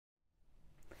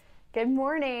Good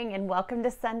morning and welcome to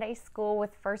Sunday School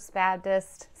with First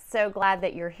Baptist. So glad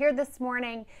that you're here this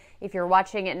morning. If you're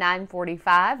watching at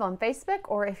 9:45 on Facebook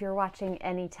or if you're watching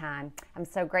anytime, I'm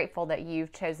so grateful that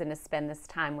you've chosen to spend this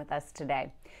time with us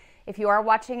today. If you are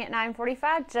watching at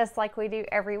 9:45, just like we do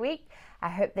every week, I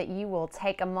hope that you will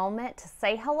take a moment to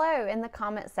say hello in the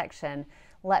comment section.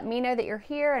 Let me know that you're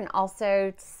here and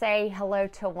also say hello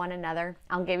to one another.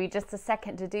 I'll give you just a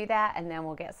second to do that and then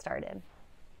we'll get started.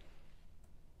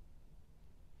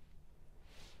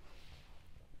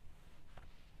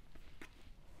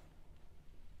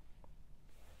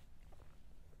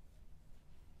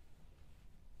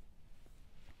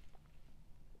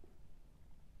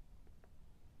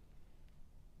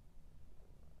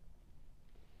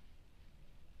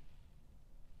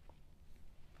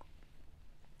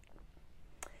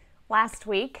 Last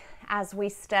week, as we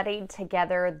studied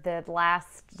together the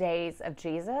last days of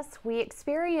Jesus, we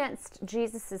experienced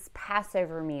Jesus'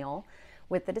 Passover meal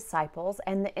with the disciples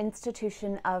and the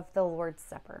institution of the Lord's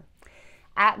Supper.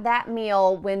 At that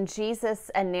meal, when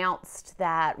Jesus announced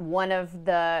that one of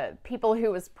the people who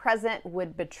was present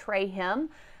would betray him,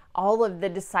 all of the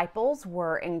disciples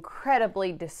were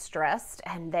incredibly distressed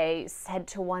and they said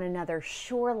to one another,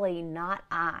 "Surely not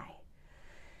I."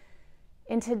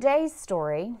 In today's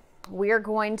story, we are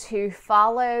going to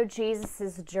follow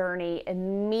Jesus' journey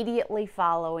immediately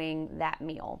following that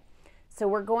meal. So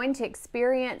we're going to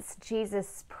experience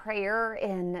Jesus' prayer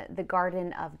in the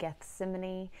Garden of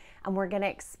Gethsemane, and we're going to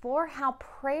explore how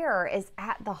prayer is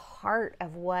at the heart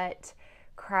of what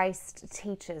Christ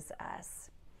teaches us.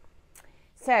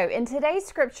 So in today's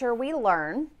scripture, we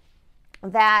learn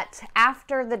that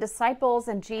after the disciples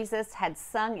and Jesus had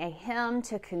sung a hymn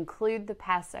to conclude the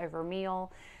Passover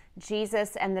meal,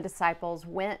 Jesus and the disciples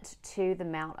went to the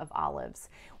Mount of Olives.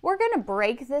 We're going to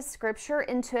break this scripture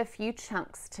into a few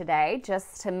chunks today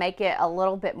just to make it a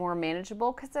little bit more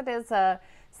manageable because it is a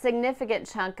significant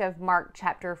chunk of Mark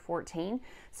chapter 14.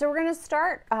 So we're going to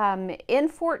start in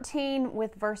 14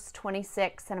 with verse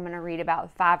 26, and I'm going to read about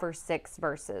 5 or 6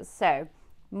 verses. So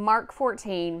Mark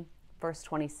 14, verse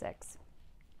 26.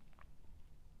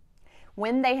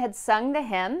 When they had sung the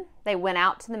hymn, they went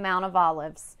out to the Mount of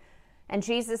Olives. And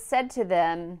Jesus said to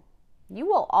them, "You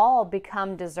will all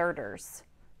become deserters,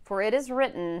 for it is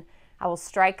written, I will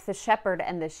strike the shepherd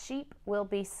and the sheep will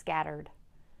be scattered.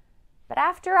 But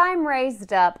after I am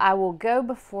raised up, I will go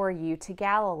before you to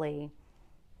Galilee."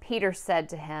 Peter said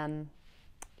to him,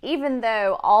 "Even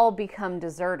though all become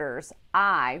deserters,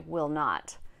 I will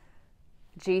not."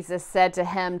 Jesus said to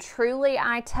him, "Truly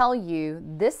I tell you,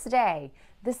 this day,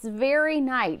 this very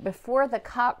night, before the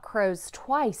cock crows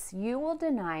twice, you will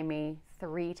deny me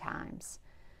 3 times.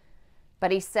 But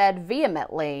he said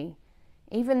vehemently,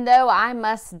 "Even though I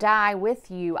must die with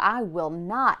you, I will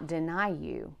not deny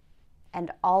you."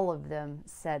 And all of them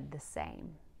said the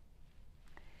same.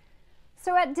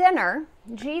 So at dinner,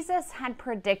 Jesus had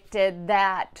predicted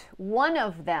that one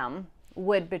of them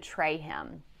would betray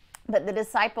him. But the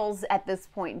disciples at this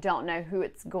point don't know who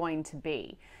it's going to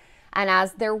be. And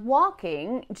as they're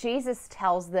walking, Jesus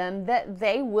tells them that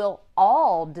they will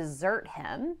all desert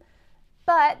him,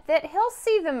 but that he'll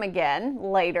see them again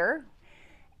later.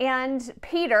 And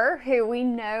Peter, who we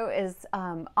know is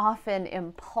often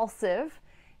impulsive,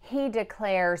 he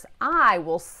declares, "I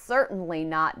will certainly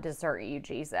not desert you,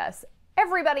 Jesus.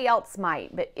 Everybody else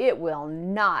might, but it will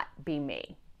not be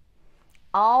me."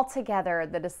 Altogether,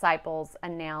 the disciples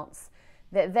announce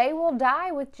that they will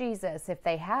die with Jesus if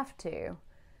they have to.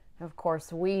 Of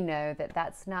course, we know that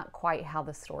that's not quite how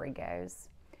the story goes.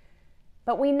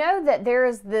 But we know that there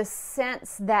is this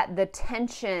sense that the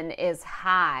tension is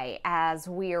high as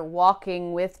we are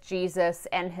walking with Jesus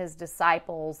and his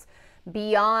disciples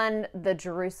beyond the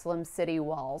Jerusalem city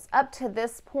walls. Up to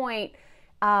this point,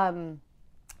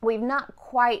 we've not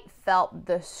quite felt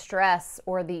the stress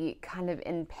or the kind of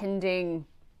impending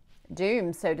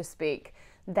doom, so to speak,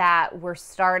 that we're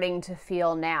starting to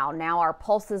feel now. Now our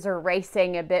pulses are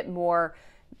racing a bit more,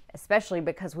 especially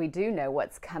because we do know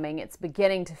what's coming. It's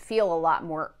beginning to feel a lot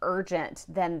more urgent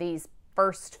than these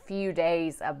first few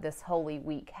days of this Holy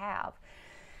Week have.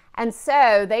 And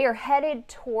so they are headed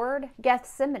toward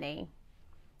Gethsemane.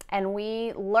 And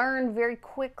we learn very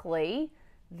quickly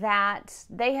that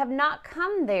they have not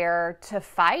come there to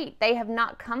fight. They have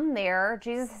not come there.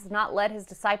 Jesus has not led his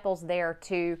disciples there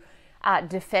to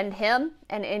defend him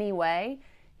in any way.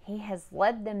 He has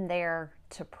led them there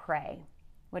to pray,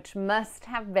 which must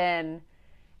have been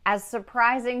as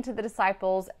surprising to the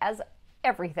disciples as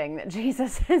everything that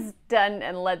Jesus has done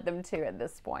and led them to at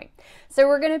this point. So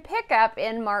we're going to pick up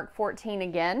in Mark 14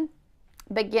 again,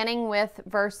 beginning with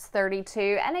verse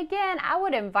 32. And again, I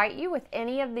would invite you with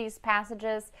any of these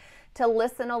passages to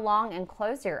listen along and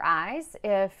close your eyes.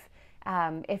 If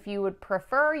you would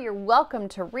prefer, you're welcome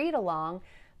to read along.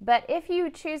 But if you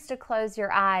choose to close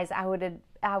your eyes, I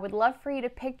would love for you to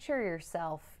picture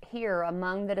yourself here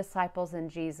among the disciples and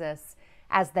Jesus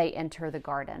as they enter the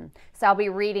garden. So I'll be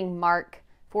reading Mark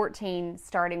 14,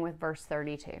 starting with verse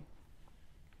 32.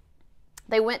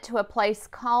 They went to a place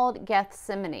called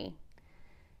Gethsemane,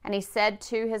 and he said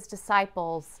to his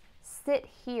disciples, "Sit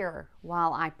here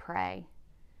while I pray."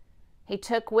 He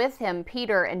took with him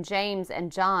Peter and James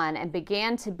and John and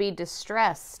began to be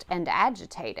distressed and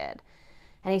agitated.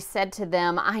 And he said to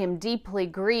them, "I am deeply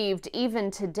grieved, even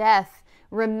to death.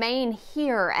 Remain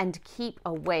here and keep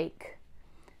awake."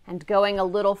 And going a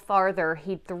little farther,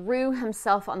 he threw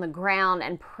himself on the ground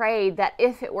and prayed that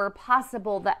if it were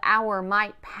possible, the hour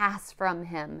might pass from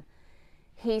him.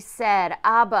 He said,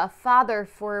 "Abba, Father,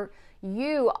 for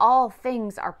you all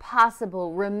things are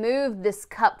possible. Remove this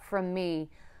cup from me,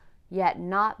 yet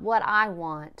not what I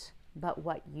want, but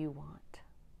what you want."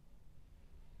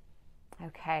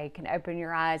 Okay, you can open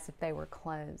your eyes if they were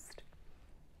closed.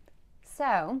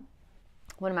 So,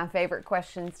 one of my favorite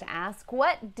questions to ask,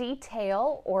 what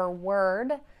detail or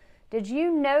word did you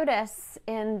notice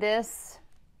in this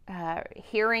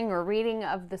hearing or reading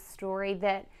of the story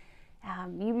that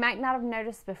you might not have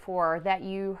noticed before, that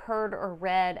you heard or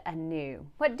read anew?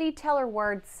 What detail or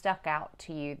word stuck out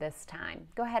to you this time?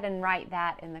 Go ahead and write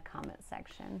that in the comment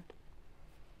section.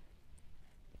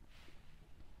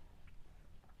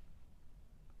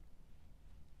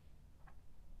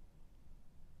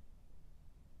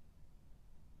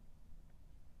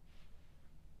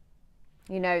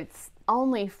 You know, it's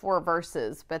only 4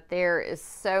 verses, but there is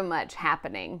so much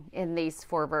happening in these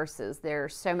 4 verses.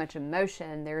 There's so much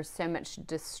emotion. There's so much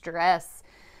distress.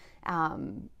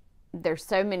 There's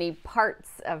so many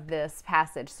parts of this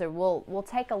passage. So we'll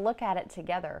take a look at it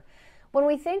together. When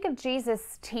we think of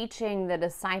Jesus teaching the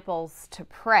disciples to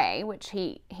pray, which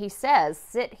he says,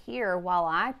 "Sit here while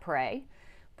I pray,"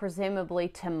 presumably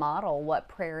to model what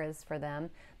prayer is for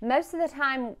them. Most of the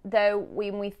time, though,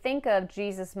 when we think of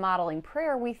Jesus modeling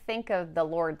prayer, we think of the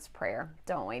Lord's Prayer,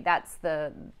 don't we? That's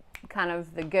the kind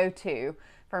of the go-to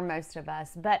for most of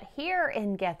us. But here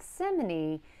in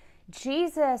Gethsemane,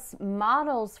 Jesus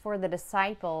models for the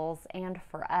disciples and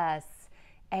for us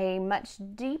a much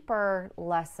deeper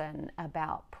lesson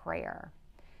about prayer.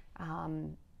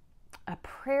 A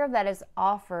prayer that is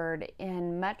offered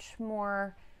in much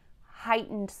more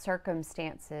heightened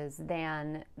circumstances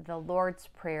than the Lord's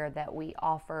Prayer that we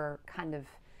offer kind of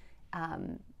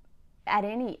at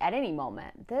any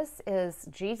moment. This is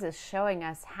Jesus showing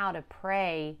us how to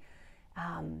pray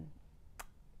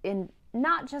in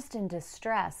not just in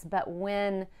distress, but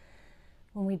when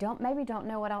we maybe don't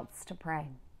know what else to pray.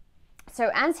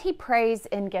 So as he prays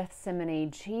in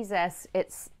Gethsemane, Jesus,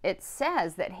 it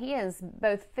says that he is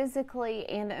both physically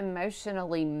and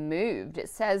emotionally moved. It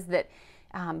says that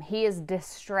he is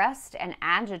distressed and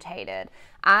agitated.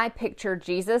 I pictured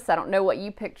Jesus, I don't know what you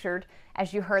pictured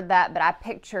as you heard that, but I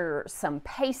picture some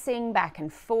pacing back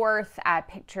and forth. I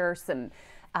picture some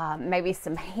maybe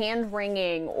some hand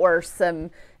wringing or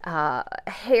some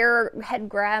head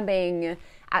grabbing.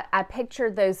 I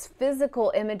picture those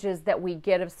physical images that we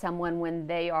get of someone when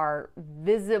they are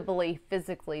visibly,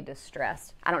 physically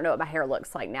distressed. I don't know what my hair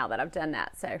looks like now that I've done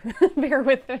that, so bear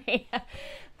with me.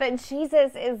 But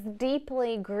Jesus is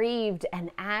deeply grieved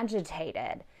and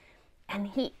agitated. And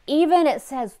he even, it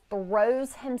says,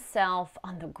 throws himself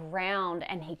on the ground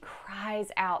and he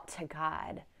cries out to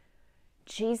God.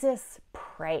 Jesus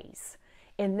prays.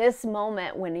 In this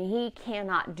moment when he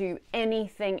cannot do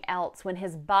anything else, when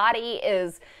his body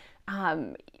is,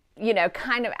 kind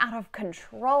of out of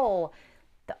control,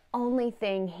 the only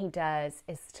thing he does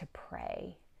is to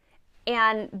pray.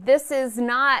 And this is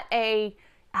not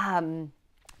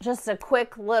just a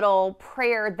quick little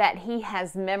prayer that he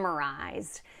has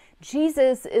memorized.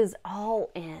 Jesus is all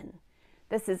in.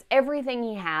 This is everything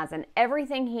he has and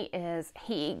everything he is.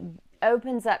 He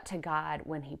opens up to God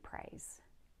when he prays.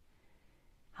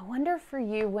 I wonder for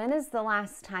you, when is the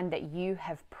last time that you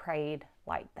have prayed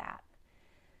like that?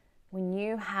 When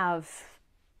you have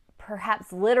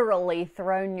perhaps literally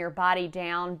thrown your body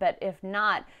down, but if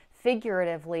not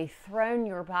figuratively, thrown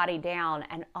your body down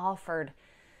and offered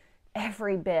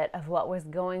every bit of what was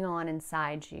going on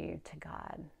inside you to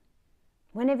God?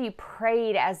 When have you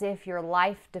prayed as if your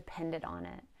life depended on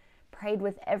it? Prayed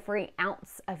with every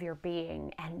ounce of your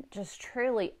being and just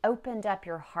truly opened up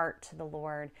your heart to the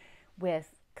Lord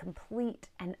with complete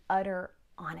and utter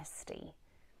honesty.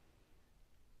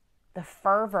 The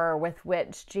fervor with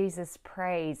which Jesus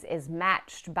prays is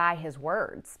matched by his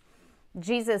words.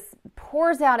 Jesus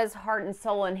pours out his heart and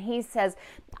soul, and he says,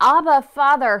 Abba,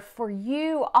 Father, for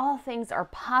you all things are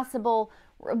possible.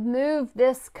 Remove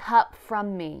this cup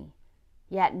from me,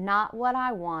 yet not what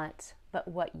I want, but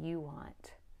what you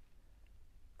want.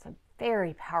 It's a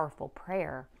very powerful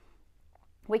prayer.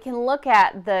 We can look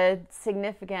at the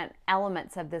significant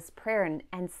elements of this prayer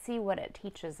and see what it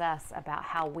teaches us about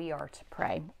how we are to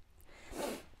pray.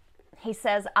 He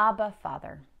says, Abba,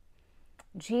 Father.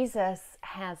 Jesus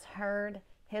has heard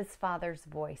his Father's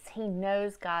voice. He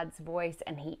knows God's voice,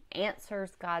 and he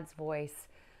answers God's voice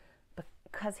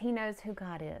because he knows who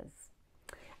God is.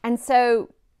 And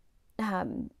so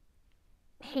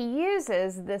he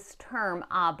uses this term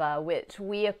Abba, which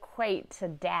we equate to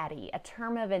daddy, a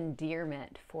term of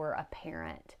endearment for a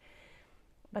parent,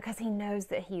 because he knows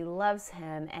that he loves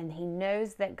him and he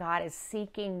knows that God is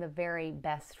seeking the very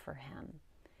best for him.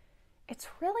 It's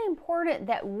really important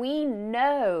that we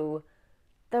know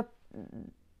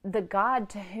the God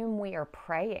to whom we are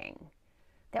praying,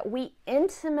 that we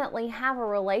intimately have a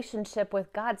relationship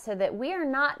with God, so that we are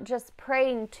not just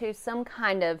praying to some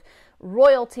kind of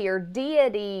royalty or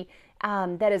deity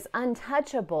that is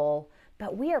untouchable,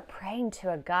 but we are praying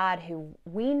to a God who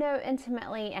we know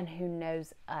intimately and who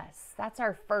knows us. That's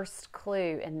our first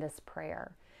clue in this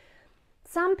prayer.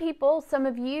 Some people, some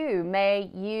of you may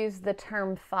use the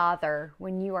term Father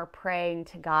when you are praying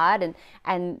to God,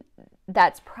 and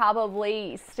that's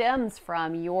probably stems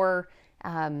from your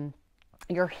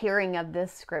hearing of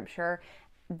this scripture.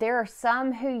 There are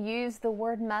some who use the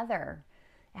word Mother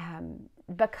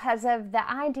because of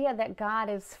the idea that God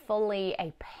is fully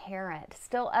a parent.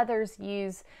 Still others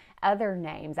use other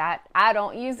names. I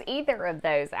don't use either of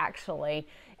those, actually.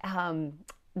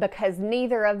 Because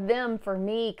neither of them, for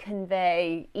me,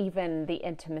 convey even the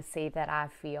intimacy that I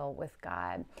feel with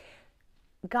God.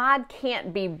 God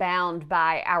can't be bound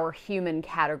by our human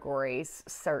categories,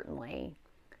 certainly,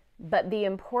 but the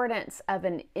importance of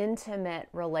an intimate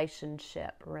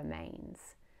relationship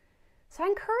remains. So I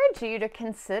encourage you to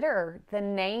consider the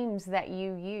names that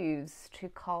you use to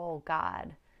call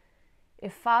God.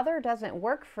 If Father doesn't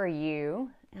work for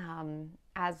you,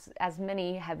 as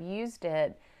many have used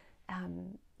it,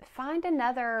 find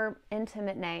another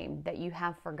intimate name that you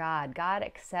have for God. God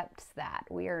accepts that.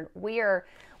 We're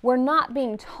not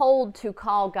being told to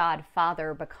call God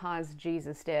Father because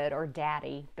Jesus did, or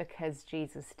Daddy because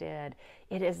Jesus did.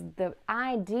 It is the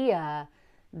idea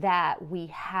that we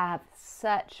have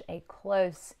such a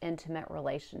close, intimate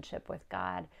relationship with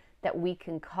God that we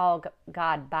can call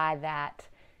God by that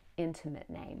intimate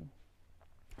name.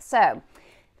 So,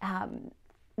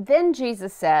 then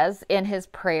Jesus says in his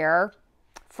prayer,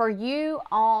 for you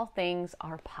all things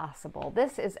are possible.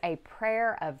 This is a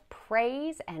prayer of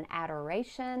praise and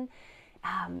adoration.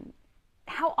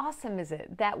 How awesome is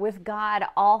it that with God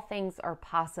all things are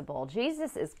possible?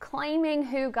 Jesus is claiming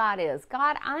who God is.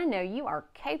 God, I know you are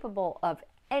capable of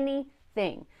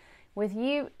anything. With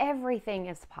you, everything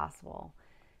is possible.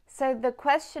 So the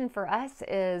question for us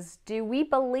is, do we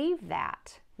believe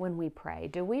that when we pray?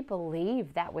 Do we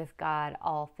believe that with God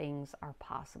all things are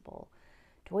possible?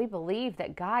 Do we believe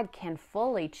that God can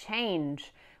fully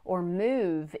change or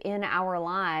move in our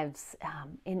lives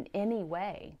in any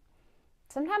way?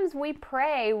 Sometimes we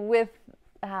pray with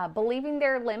believing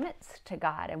there are limits to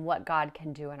God and what God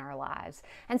can do in our lives.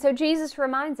 And so Jesus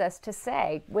reminds us to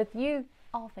say, with you,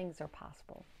 all things are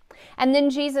possible. And then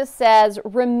Jesus says,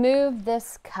 remove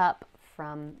this cup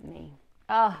from me.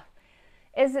 Oh,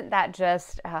 isn't that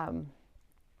just, I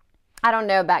don't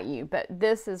know about you, but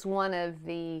this is one of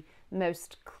the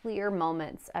most clear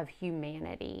moments of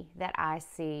humanity that I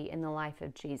see in the life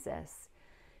of Jesus.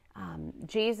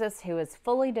 Jesus, who is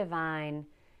fully divine,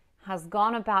 has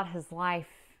gone about his life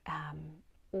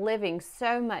living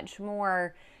so much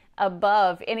more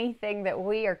above anything that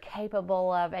we are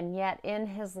capable of, and yet in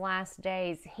his last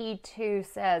days, he too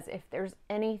says, if there's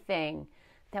anything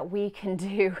that we can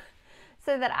do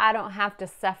so that I don't have to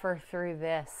suffer through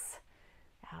this,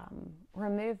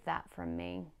 remove that from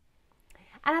me.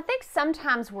 And I think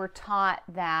sometimes we're taught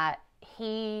that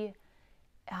he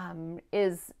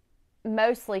is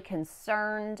mostly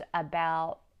concerned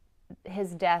about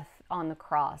his death on the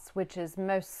cross, which is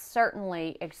most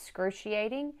certainly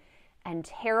excruciating and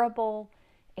terrible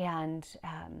and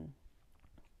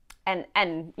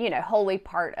wholly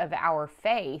part of our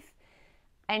faith.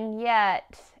 And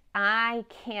yet I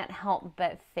can't help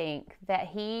but think that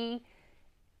he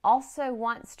also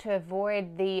wants to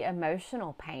avoid the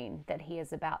emotional pain that he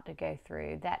is about to go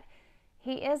through, that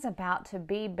he is about to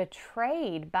be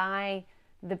betrayed by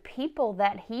the people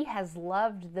that he has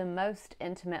loved the most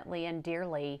intimately and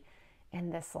dearly in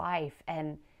this life.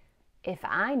 And if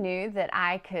I knew that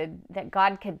that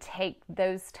God could take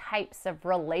those types of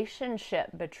relationship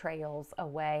betrayals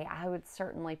away, I would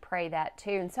certainly pray that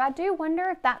too. And so I do wonder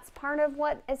if that's part of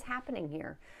what is happening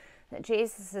here. That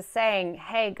Jesus is saying,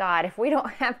 hey, God, if we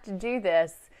don't have to do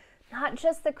this, not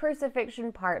just the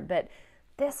crucifixion part, but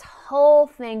this whole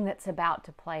thing that's about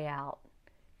to play out,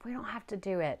 if we don't have to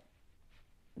do it,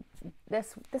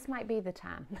 this might be the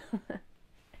time.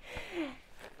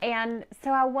 And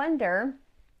so I wonder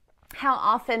how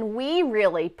often we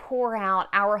really pour out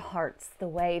our hearts the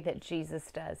way that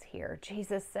Jesus does here.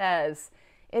 Jesus says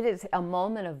it is a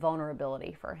moment of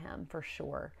vulnerability for him, for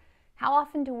sure. How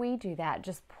often do we do that?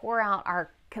 Just pour out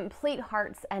our complete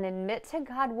hearts and admit to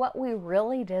God what we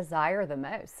really desire the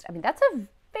most. I mean, that's a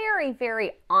very,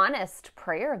 very honest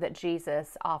prayer that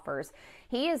Jesus offers.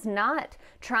 He is not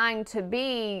trying to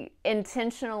be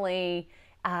intentionally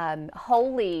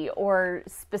holy or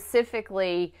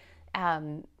specifically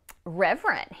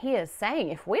reverent. He is saying,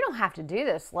 if we don't have to do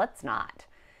this, let's not.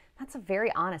 That's a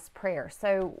very honest prayer.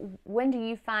 So when do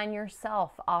you find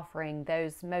yourself offering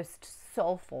those most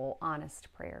soulful,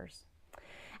 honest prayers?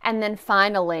 And then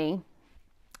finally,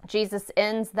 Jesus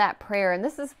ends that prayer, and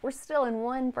we're still in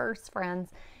one verse,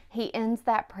 friends. He ends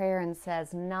that prayer and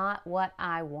says, not what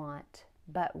I want,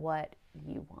 but what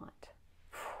you want.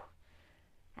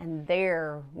 And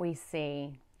there we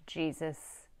see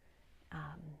Jesus,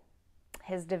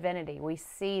 his divinity. We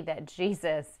see that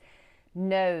Jesus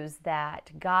knows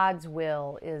that God's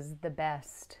will is the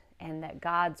best and that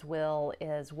God's will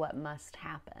is what must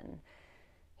happen.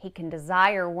 He can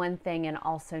desire one thing and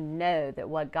also know that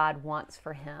what God wants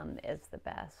for him is the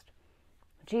best.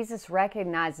 Jesus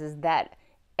recognizes that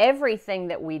everything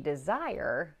that we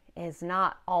desire is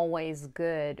not always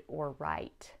good or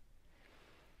right.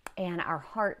 And our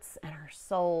hearts and our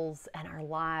souls and our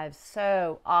lives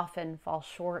so often fall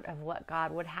short of what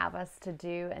God would have us to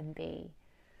do and be.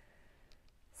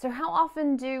 So how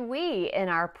often do we in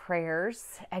our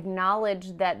prayers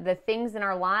acknowledge that the things in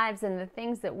our lives and the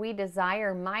things that we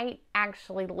desire might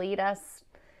actually lead us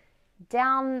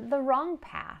down the wrong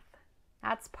path?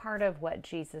 That's part of what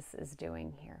Jesus is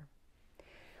doing here.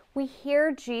 We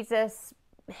hear Jesus,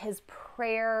 his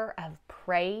prayer of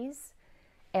praise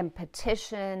and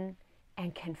petition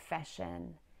and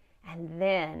confession. And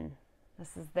then,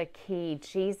 this is the key,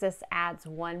 Jesus adds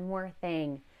one more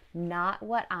thing. Not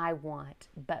what I want,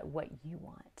 but what you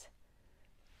want.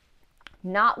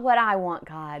 Not what I want,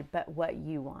 God, but what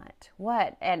you want.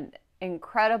 What an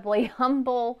incredibly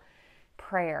humble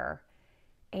prayer.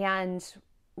 And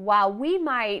while we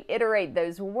might iterate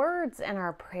those words in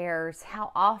our prayers,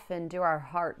 how often do our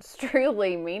hearts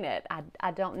truly mean it?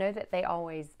 I don't know that they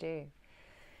always do.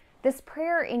 This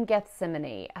prayer in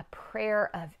Gethsemane, a prayer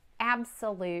of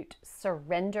absolute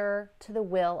surrender to the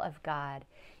will of God,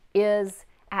 is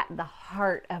at the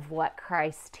heart of what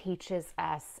Christ teaches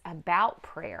us about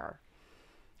prayer.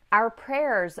 Our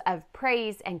prayers of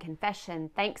praise and confession,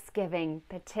 thanksgiving,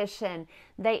 petition,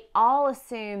 they all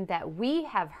assume that we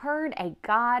have heard a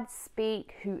God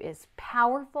speak who is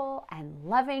powerful and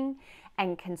loving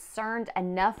and concerned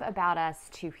enough about us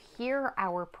to hear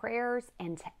our prayers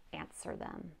and to answer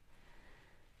them.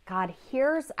 God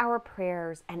hears our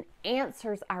prayers and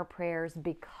answers our prayers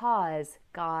because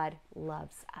God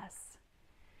loves us.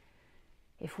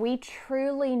 If we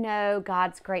truly know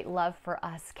God's great love for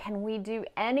us, can we do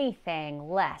anything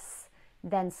less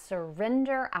than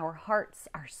surrender our hearts,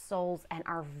 our souls, and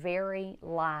our very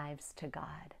lives to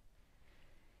God?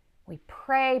 We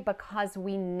pray because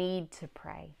we need to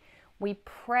pray. We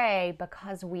pray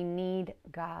because we need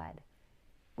God.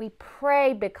 We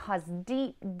pray because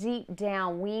deep, deep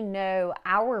down we know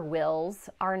our wills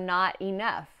are not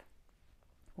enough.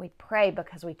 We pray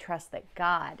because we trust that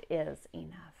God is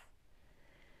enough.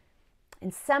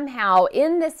 And somehow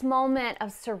in this moment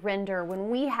of surrender,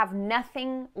 when we have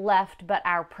nothing left but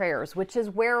our prayers, which is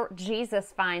where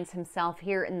Jesus finds himself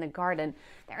here in the garden,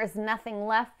 there is nothing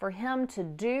left for him to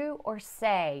do or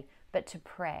say but to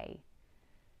pray.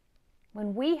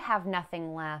 When we have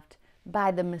nothing left,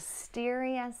 by the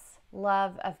mysterious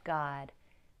love of God,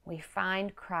 we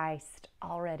find Christ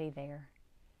already there,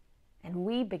 and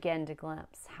we begin to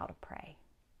glimpse how to pray.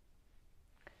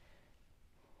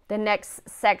 The next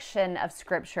section of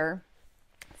Scripture,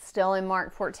 still in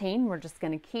Mark 14, we're just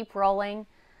going to keep rolling,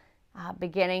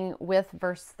 beginning with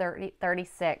verse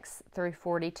 36 through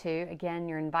 42. Again,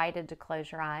 you're invited to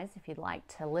close your eyes if you'd like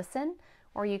to listen,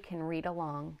 or you can read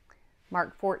along.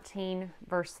 Mark 14,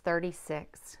 verse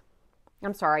 36.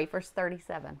 Verse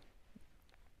 37.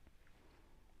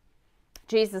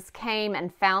 Jesus came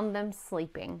and found them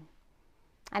sleeping.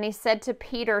 And he said to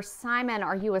Peter, "Simon,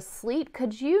 are you asleep?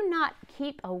 Could you not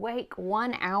keep awake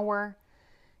 1 hour?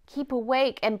 Keep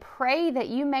awake and pray that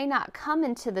you may not come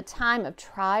into the time of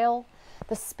trial.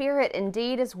 The spirit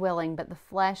indeed is willing, but the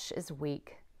flesh is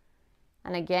weak."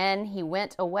 And again he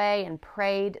went away and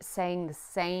prayed, saying the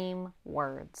same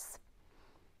words.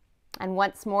 And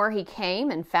once more he came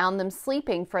and found them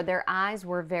sleeping, for their eyes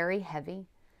were very heavy,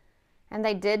 and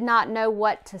they did not know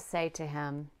what to say to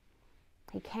him.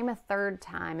 He came a third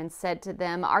time and said to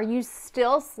them, "Are you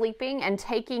still sleeping and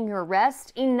taking your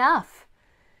rest? Enough!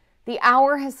 The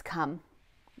hour has come.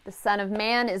 The Son of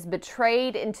Man is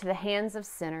betrayed into the hands of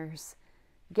sinners.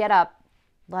 Get up,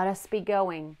 let us be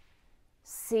going.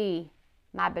 See,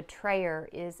 my betrayer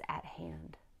is at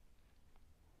hand."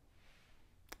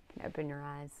 You can open your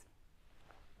eyes.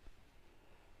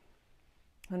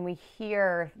 When we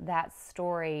hear that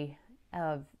story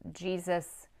of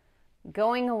Jesus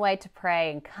going away to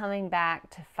pray and coming back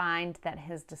to find that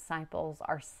his disciples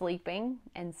are sleeping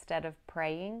instead of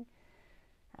praying,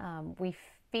 we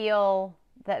feel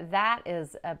that that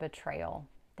is a betrayal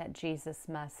that Jesus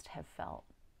must have felt.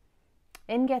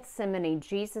 In Gethsemane,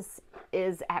 Jesus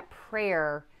is at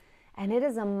prayer, and it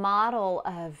is a model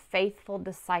of faithful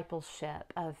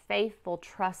discipleship, of faithful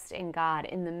trust in God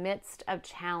in the midst of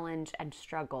challenge and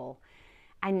struggle.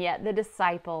 And yet the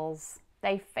disciples,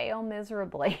 they fail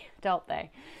miserably, don't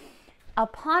they?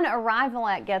 Upon arrival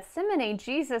at Gethsemane,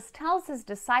 Jesus tells his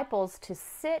disciples to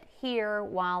sit here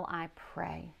while I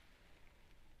pray.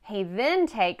 He then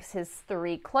takes his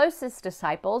 3 closest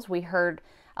disciples, we heard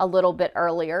a little bit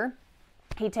earlier.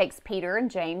 He takes Peter and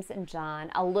James and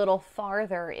John a little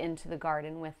farther into the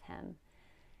garden with him.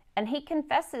 And he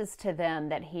confesses to them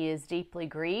that he is deeply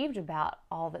grieved about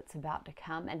all that's about to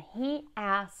come. And he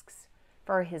asks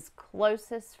for his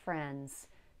closest friends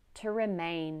to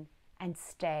remain and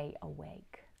stay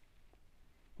awake.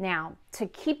 Now, to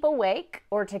keep awake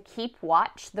or to keep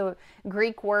watch, the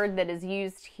Greek word that is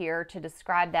used here to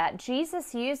describe that,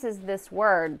 Jesus uses this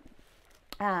word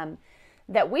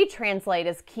that we translate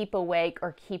as keep awake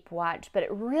or keep watch, but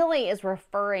it really is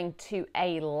referring to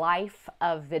a life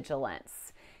of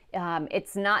vigilance.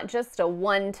 It's not just a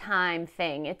one-time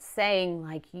thing. It's saying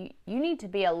like you need to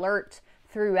be alert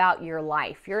throughout your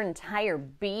life. Your entire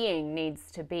being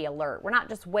needs to be alert. We're not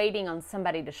just waiting on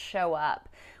somebody to show up.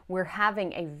 We're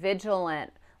having a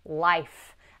vigilant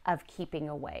life of keeping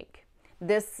awake.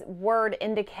 This word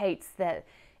indicates that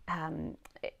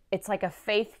it's like a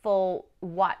faithful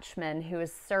watchman who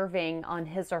is serving on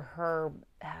his or her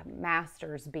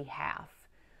master's behalf.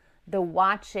 The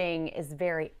watching is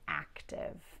very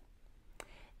active.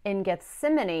 In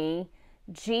Gethsemane,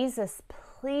 Jesus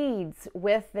pleads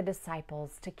with the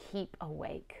disciples to keep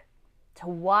awake, to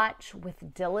watch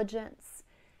with diligence,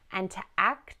 and to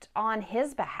act on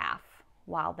his behalf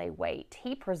while they wait.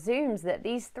 He presumes that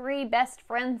these 3 best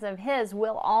friends of his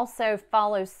will also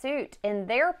follow suit in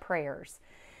their prayers.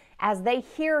 As they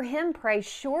hear him pray,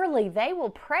 surely they will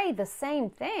pray the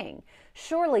same thing.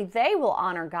 Surely they will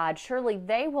honor God. Surely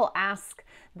they will ask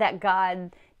that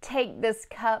God take this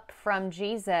cup from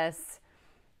Jesus.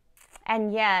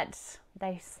 And yet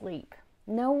they sleep.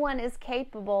 No one is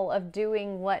capable of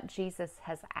doing what Jesus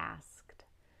has asked.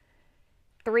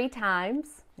 3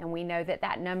 times, and we know that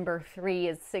that number 3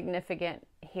 is significant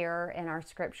here in our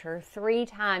scripture. 3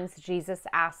 times Jesus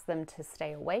asks them to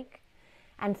stay awake,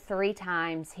 and 3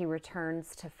 times he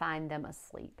returns to find them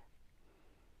asleep.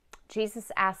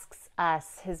 Jesus asks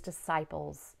us, his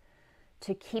disciples,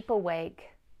 to keep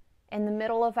awake in the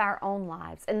middle of our own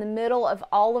lives, in the middle of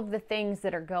all of the things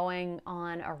that are going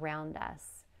on around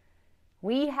us.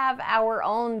 We have our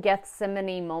own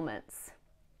Gethsemane moments.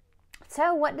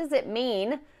 So what does it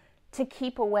mean to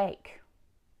keep awake,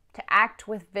 to act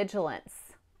with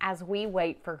vigilance as we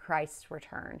wait for Christ's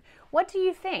return? What do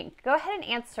you think? Go ahead and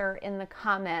answer in the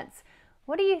comments.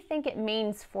 What do you think it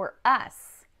means for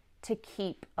us to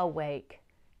keep awake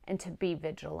and to be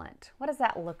vigilant? What does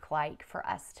that look like for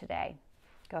us today?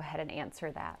 Go ahead and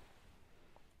answer that.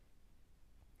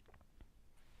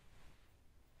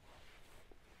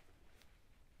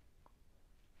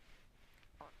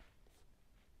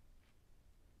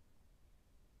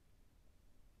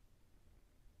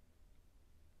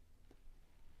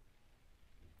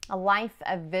 A life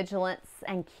of vigilance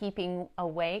and keeping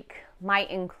awake might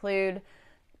include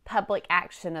public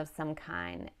action of some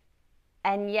kind.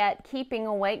 And yet keeping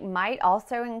awake might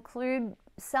also include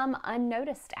some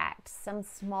unnoticed acts, some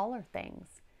smaller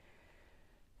things.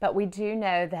 But we do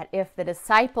know that if the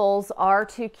disciples are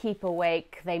to keep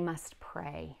awake, they must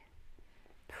pray.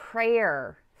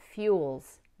 Prayer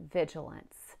fuels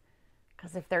vigilance.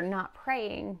 Because if they're not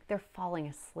praying, they're falling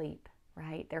asleep,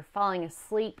 right? They're falling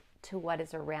asleep to what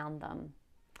is around them.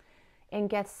 In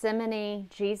Gethsemane,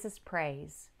 Jesus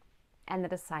prays, and the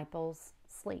disciples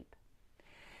sleep.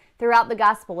 Throughout the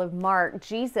Gospel of Mark,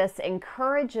 Jesus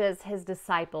encourages his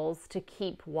disciples to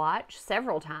keep watch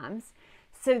several times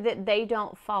so that they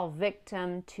don't fall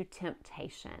victim to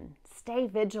temptation. Stay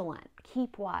vigilant,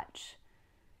 keep watch.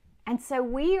 And so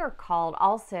we are called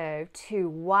also to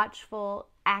watchful,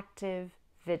 active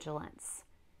vigilance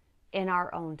in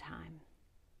our own time.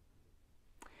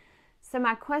 So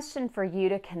my question for you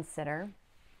to consider,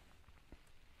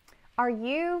 are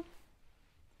you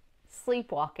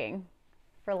sleepwalking,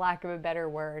 for lack of a better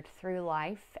word, through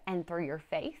life and through your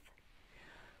faith?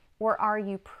 Or are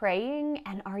you praying,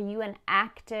 and are you an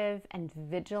active and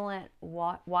vigilant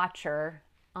watcher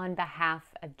on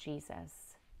behalf of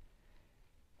Jesus?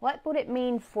 What would it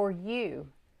mean for you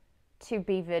to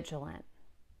be vigilant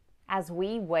as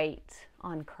we wait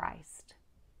on Christ?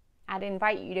 I'd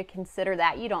invite you to consider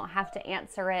that. You don't have to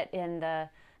answer it in the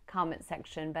comment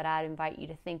section, but I'd invite you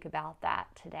to think about that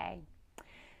today.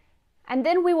 And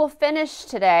then we will finish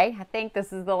today, I think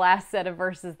this is the last set of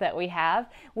verses that we have,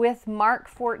 with Mark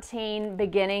 14,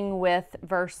 beginning with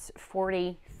verse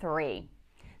 43.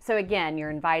 So again, you're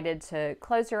invited to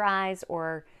close your eyes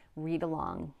or read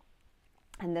along.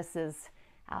 And this is,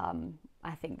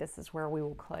 I think this is where we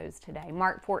will close today.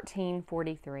 Mark 14,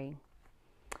 43.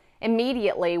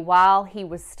 Immediately, while he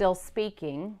was still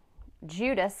speaking,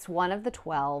 Judas, one of the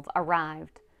 12,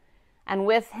 arrived. And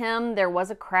with him there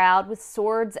was a crowd with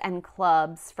swords and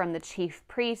clubs from the chief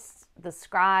priests, the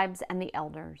scribes, and the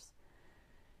elders.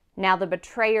 Now the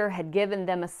betrayer had given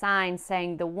them a sign,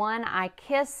 saying, "The one I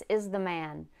kiss is the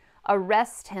man.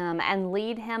 Arrest him and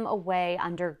lead him away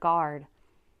under guard."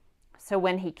 So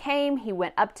when he came, he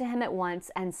went up to him at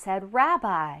once and said,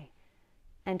 "Rabbi,"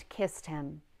 and kissed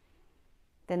him.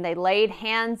 Then they laid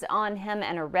hands on him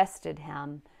and arrested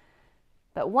him.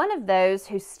 But one of those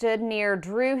who stood near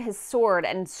drew his sword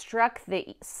and struck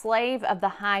the slave of the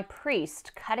high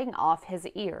priest, cutting off his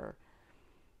ear.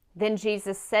 Then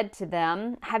Jesus said to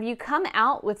them, "Have you come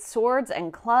out with swords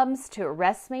and clubs to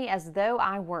arrest me as though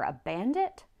I were a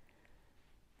bandit?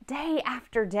 Day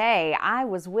after day I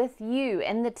was with you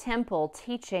in the temple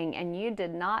teaching, and you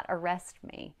did not arrest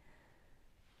me.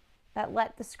 But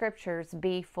let the scriptures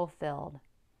be fulfilled."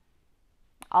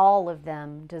 All of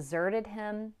them deserted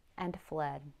him and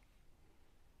fled.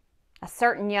 A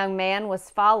certain young man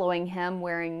was following him,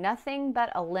 wearing nothing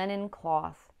but a linen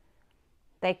cloth.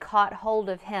 They caught hold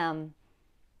of him,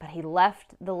 but he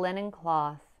left the linen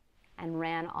cloth and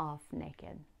ran off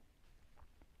naked.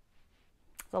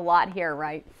 It's a lot here,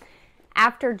 right?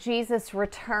 After Jesus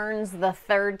returns the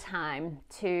third time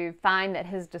to find that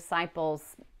his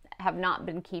disciples have not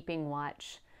been keeping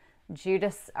watch,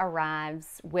 Judas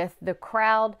arrives with the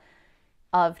crowd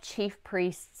of chief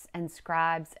priests and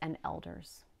scribes and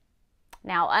elders.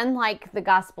 Now, unlike the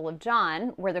Gospel of John,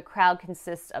 where the crowd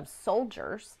consists of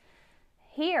soldiers,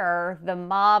 here the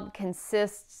mob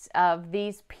consists of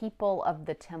these people of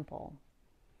the temple.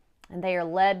 And they are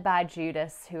led by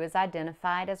Judas, who is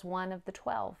identified as one of the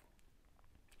 12.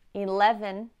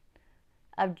 11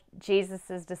 of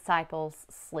Jesus' disciples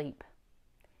sleep,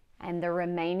 and the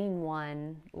remaining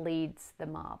one leads the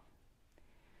mob.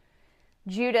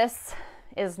 Judas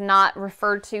is not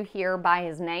referred to here by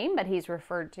his name, but he's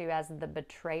referred to as the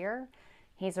betrayer.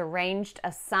 He's arranged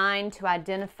a sign to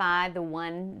identify the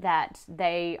one that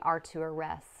they are to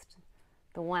arrest.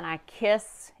 The one I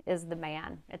kiss is the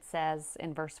man, it says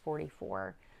in verse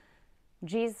 44.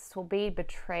 Jesus will be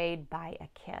betrayed by a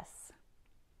kiss.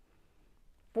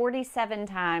 47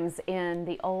 times in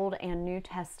the Old and New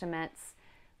Testaments,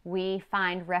 we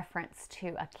find reference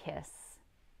to a kiss.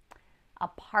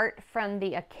 Apart from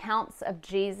the accounts of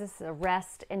Jesus'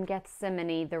 arrest in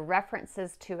Gethsemane, the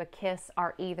references to a kiss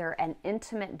are either an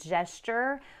intimate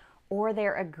gesture or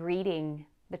they're a greeting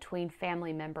between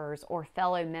family members or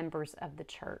fellow members of the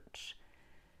church.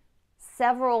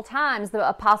 Several times, the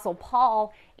Apostle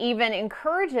Paul even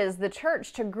encourages the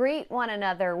church to greet one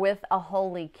another with a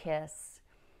holy kiss.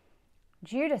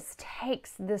 Judas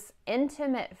takes this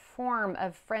intimate form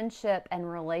of friendship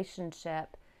and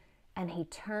relationship, and he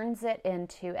turns it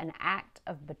into an act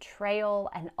of betrayal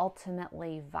and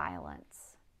ultimately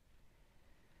violence.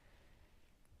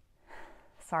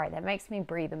 Sorry, that makes me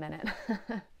breathe a minute.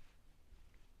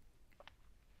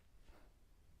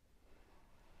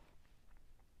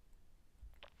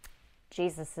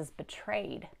 Jesus is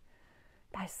betrayed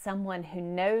by someone who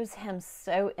knows him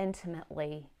so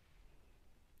intimately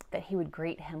that he would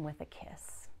greet him with a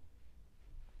kiss.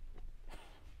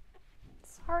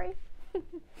 Sorry.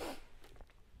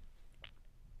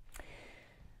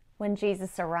 When when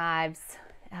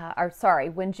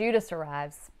Judas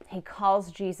arrives, he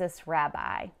calls Jesus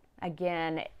Rabbi,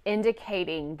 again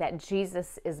indicating that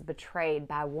Jesus is betrayed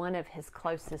by one of his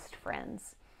closest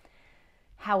friends.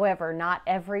 However, not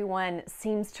everyone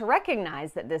seems to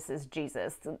recognize that this is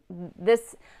Jesus.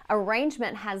 This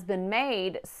arrangement has been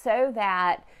made so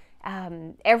that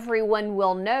everyone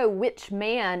will know which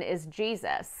man is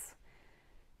Jesus.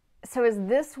 So is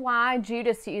this why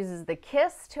Judas uses the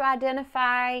kiss to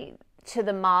identify to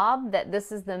the mob that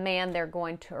this is the man they're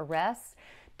going to arrest?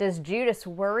 Does Judas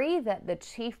worry that the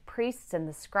chief priests and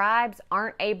the scribes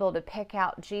aren't able to pick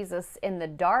out Jesus in the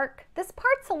dark? This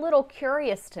part's a little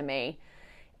curious to me.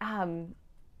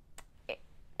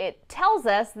 It tells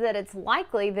us that it's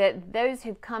likely that those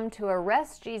who've come to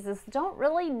arrest Jesus don't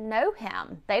really know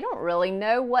him. They don't really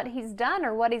know what he's done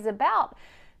or what he's about,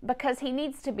 because he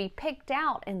needs to be picked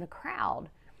out in the crowd.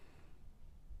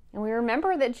 And we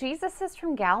remember that Jesus is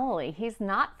from Galilee. He's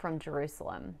not from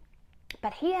Jerusalem.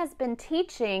 But he has been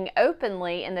teaching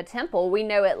openly in the temple. We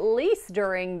know at least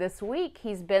during this week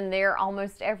he's been there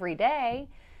almost every day.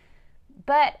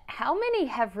 But how many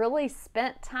have really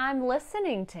spent time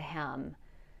listening to him?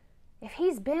 If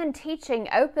he's been teaching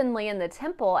openly in the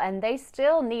temple and they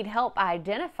still need help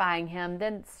identifying him,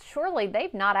 then surely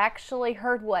they've not actually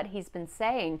heard what he's been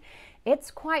saying. It's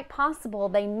quite possible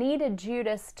they needed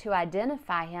Judas to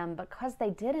identify him because they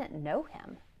didn't know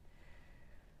him.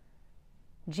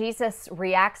 Jesus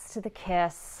reacts to the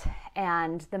kiss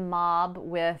and the mob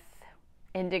with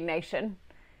indignation.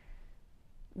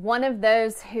 One of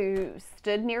those who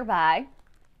stood nearby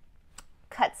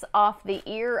cuts off the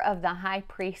ear of the high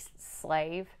priest's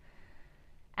slave.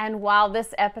 And while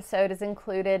this episode is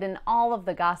included in all of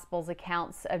the Gospels'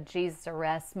 accounts of Jesus'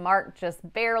 arrest, Mark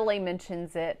just barely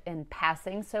mentions it in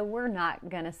passing, so we're not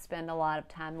going to spend a lot of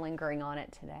time lingering on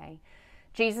it today.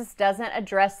 Jesus doesn't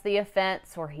address the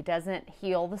offense, or he doesn't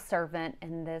heal the servant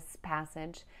in this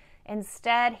passage.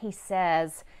 Instead, he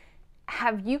says,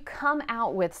 "Have you come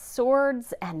out with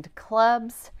swords and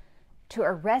clubs to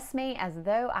arrest me as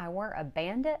though I were a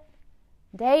bandit?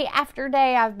 Day after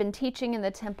day I've been teaching in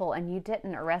the temple and you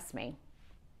didn't arrest me."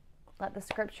 Let the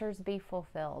scriptures be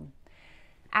fulfilled.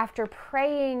 After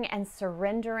praying and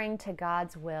surrendering to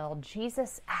God's will,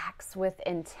 Jesus acts with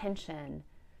intention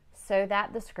so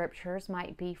that the scriptures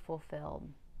might be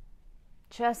fulfilled.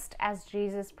 Just as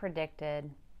Jesus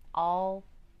predicted, all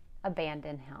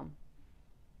abandon him.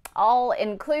 All,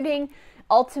 including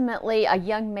ultimately a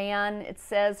young man, it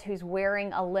says, who's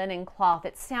wearing a linen cloth.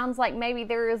 It sounds like maybe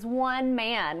there is one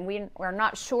man. We're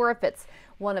not sure if it's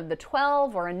one of the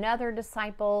 12 or another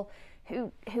disciple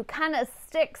who kind of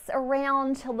sticks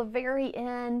around till the very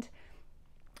end.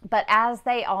 But as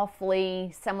they all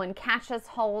flee, someone catches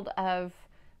hold of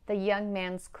the young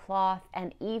man's cloth,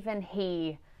 and even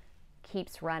he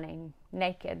keeps running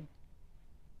naked.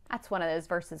 That's one of those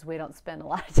verses we don't spend a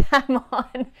lot of time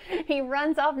on. He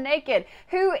runs off naked.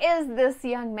 Who is this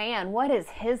young man? What is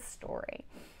his story?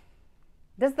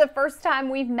 This is the first time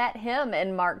we've met him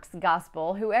in Mark's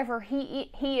gospel. Whoever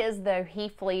he is, though, he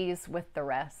flees with the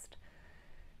rest.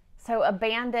 So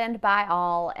abandoned by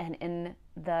all and in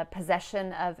the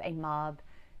possession of a mob,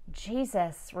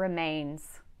 Jesus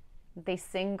remains the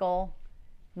single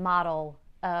model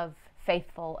of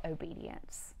faithful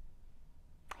obedience.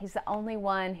 He's the only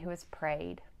one who has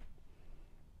prayed.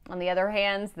 On the other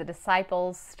hand, the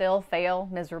disciples still fail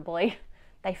miserably.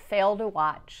 They fail to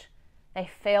watch. They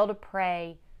fail to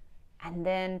pray. And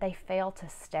then they fail to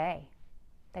stay.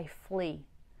 They flee.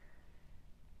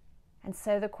 And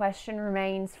so the question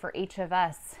remains for each of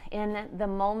us in the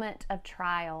moment of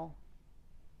trial,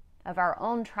 of our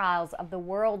own trials, of the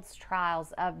world's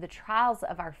trials, of the trials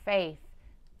of our faith,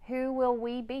 who will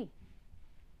we be?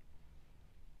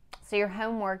 So your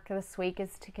homework this week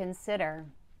is to consider,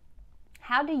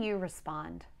 how do you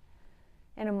respond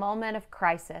in a moment of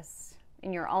crisis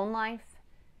in your own life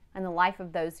and the life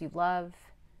of those you love,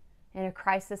 in a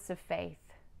crisis of faith?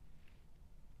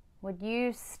 Would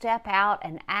you step out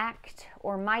and act,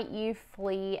 or might you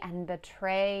flee and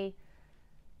betray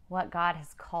what God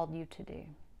has called you to do?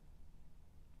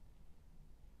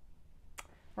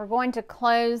 We're going to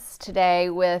close today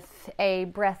with a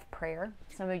breath prayer.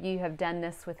 Some of you have done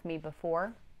this with me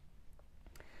before.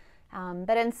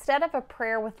 But instead of a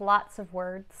prayer with lots of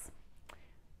words,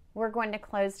 we're going to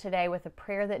close today with a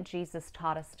prayer that Jesus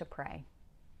taught us to pray.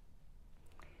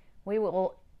 We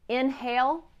will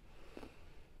inhale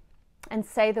and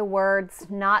say the words,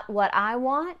 "Not what I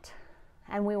want,"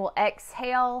 and we will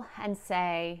exhale and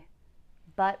say,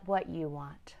 "But what you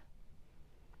want."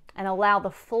 and allow the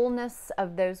fullness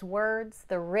of those words,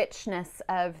 the richness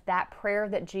of that prayer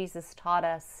that Jesus taught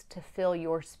us to fill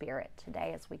your spirit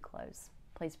today as we close.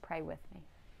 Please pray with me.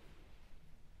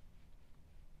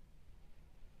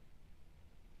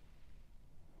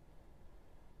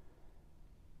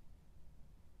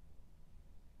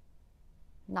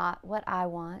 Not what I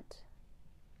want,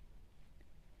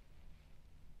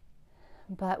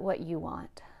 but what you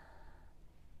want.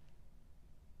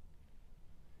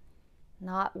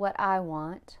 Not what I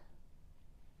want,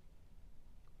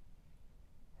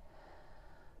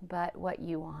 but what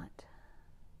you want.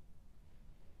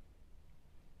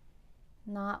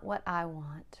 Not what I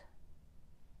want,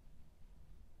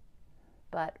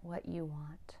 but what you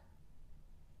want.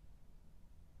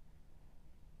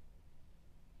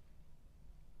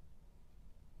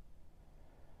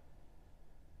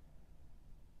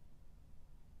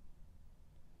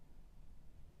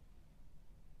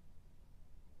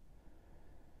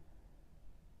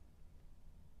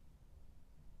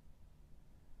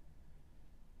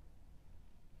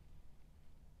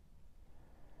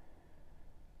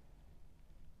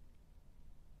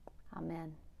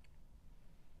 Amen.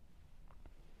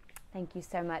 Thank you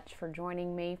so much for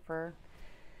joining me for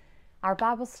our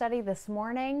Bible study this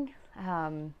morning.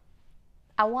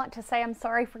 I want to say I'm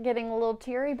sorry for getting a little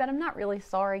teary, but I'm not really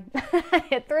sorry.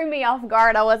 It threw me off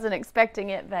guard. I wasn't expecting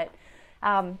it, but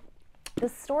the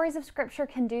stories of Scripture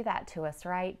can do that to us,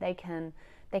 right? They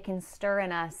can stir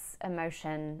in us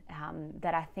emotion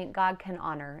that I think God can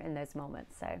honor in those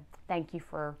moments. So thank you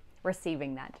for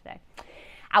receiving that today.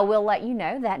 I will let you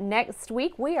know that next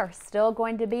week we are still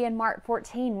going to be in Mark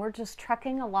 14. We're just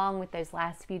trucking along with those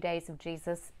last few days of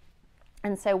Jesus.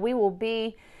 And so we will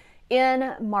be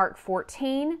in Mark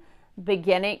 14,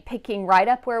 picking right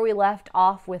up where we left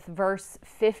off with verse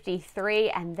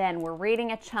 53. And then we're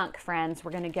reading a chunk, friends.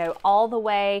 We're going to go all the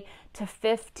way to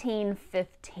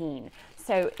 15:15.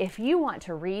 So if you want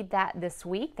to read that this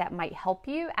week, that might help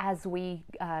you as we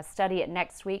study it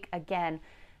next week. Again,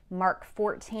 Mark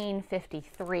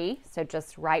 14:53, so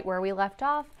just right where we left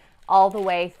off, all the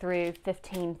way through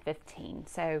 15:15.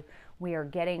 So we are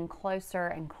getting closer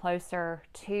and closer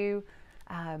to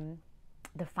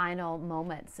the final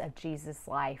moments of Jesus'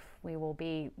 life. We will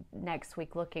be next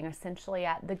week looking essentially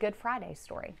at the Good Friday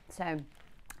story. So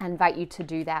I invite you to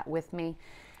do that with me.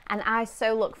 And I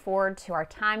so look forward to our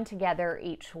time together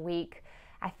each week.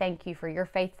 I thank you for your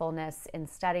faithfulness in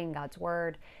studying God's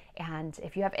Word. And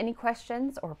if you have any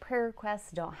questions or prayer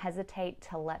requests, don't hesitate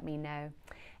to let me know.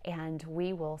 And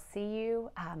we will see you.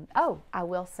 I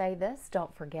will say this,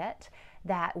 don't forget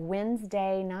that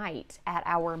Wednesday night at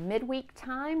our midweek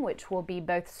time, which will be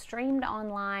both streamed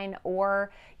online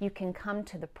or you can come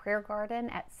to the prayer garden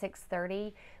at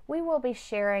 6:30, we will be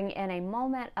sharing in a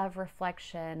moment of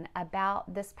reflection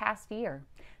about this past year.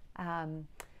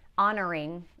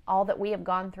 Honoring all that we have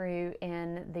gone through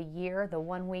in the year, the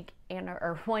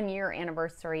 1 year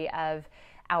anniversary of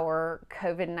our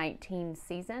COVID-19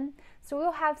 season. So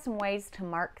we'll have some ways to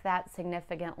mark that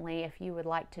significantly. If you would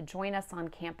like to join us on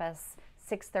campus,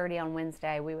 6:30 on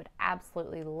Wednesday, we would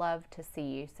absolutely love to see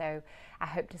you. So I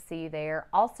hope to see you there.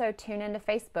 Also tune into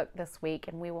Facebook this week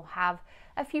and we will have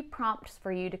a few prompts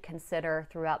for you to consider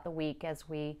throughout the week as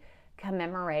we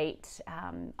commemorate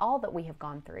all that we have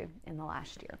gone through in the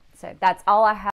last year. So that's all I have.